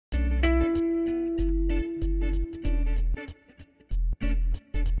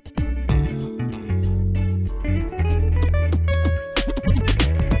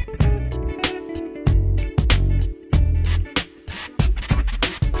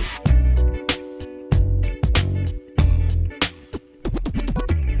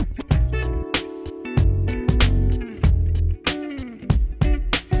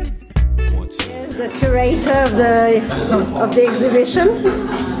of the exhibition.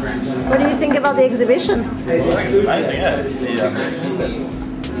 What do you think about the exhibition? I think it's amazing, yeah.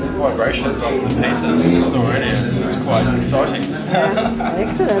 The vibrations of the pieces just already is quite exciting. Yeah,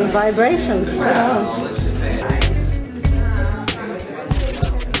 excellent vibrations. Wow.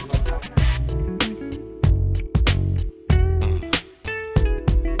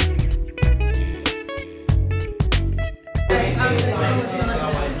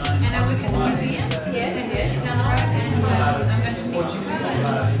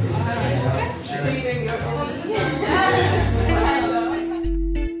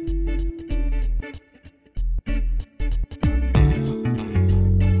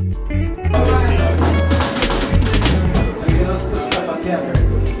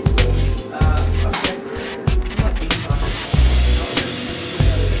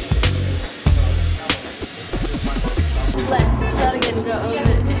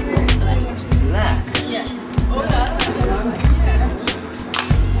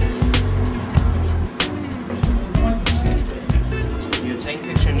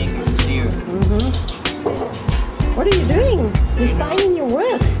 What are you doing? You're signing your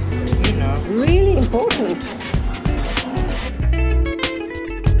work. You know. Really important.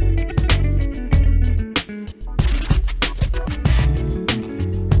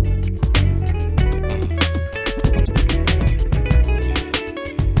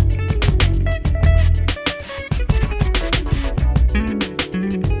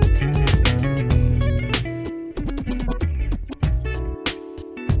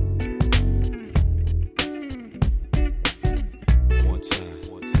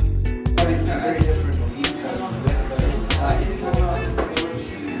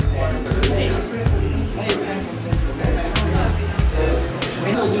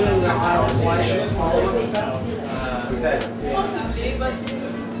 Possibly, but I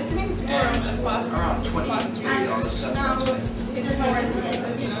think it's more around past 20 years. Now his parents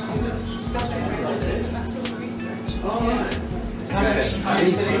and that's what research.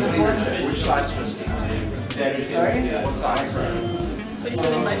 Which size first? Sorry? What size? So you're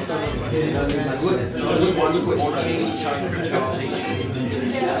selling by size? Those ones with all the easy showing cryptos each.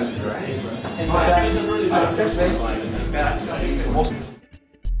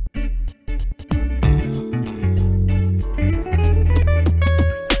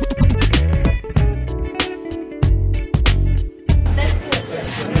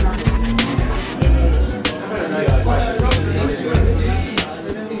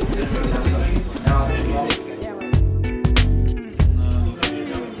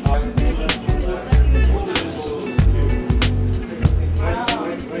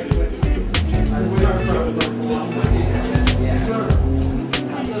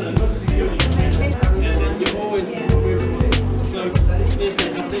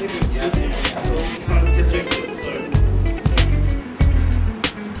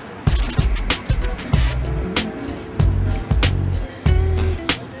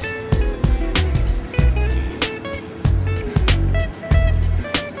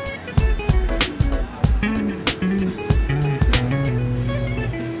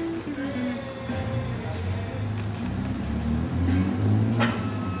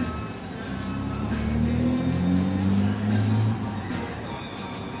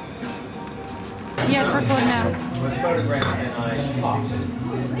 Yes, record now.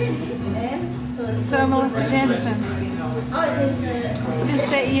 So Melissa Jensen. Is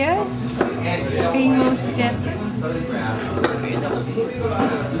that you? Are you Melissa Jensen?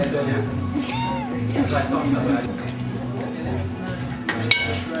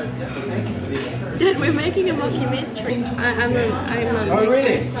 Dad, we're making a mockumentary. I'm not an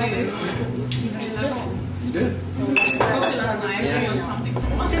actress. Good.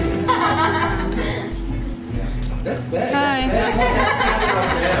 That's bad. Hi.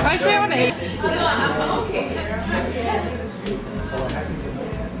 Actually, I want to eat.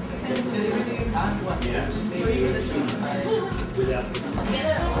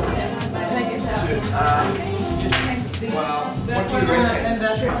 Well, what do you recommend? And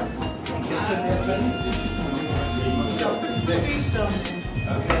that's fine.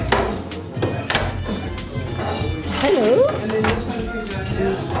 Hello.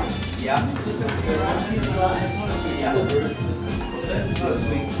 Yeah.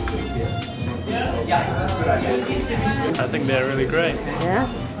 I think they're really great. Yeah.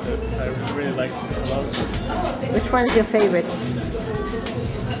 I really like them a lot. Which one's your favorite?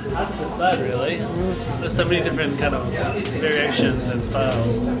 Hard to decide, really. There's so many different kind of variations and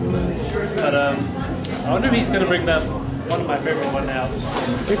styles. But I wonder if he's going to bring that one of my favorite one out.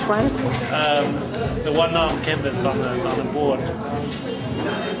 Which one? The one-arm canvas on the board.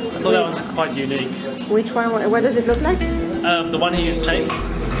 I thought that one's quite unique. Which one? What does it look like? The one he used tape.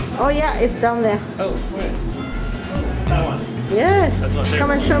 Oh yeah, it's down there. Oh, where? That one. Yes. That's my favorite.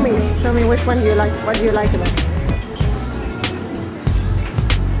 Come and show me. Show me which one you like. What do you like about it?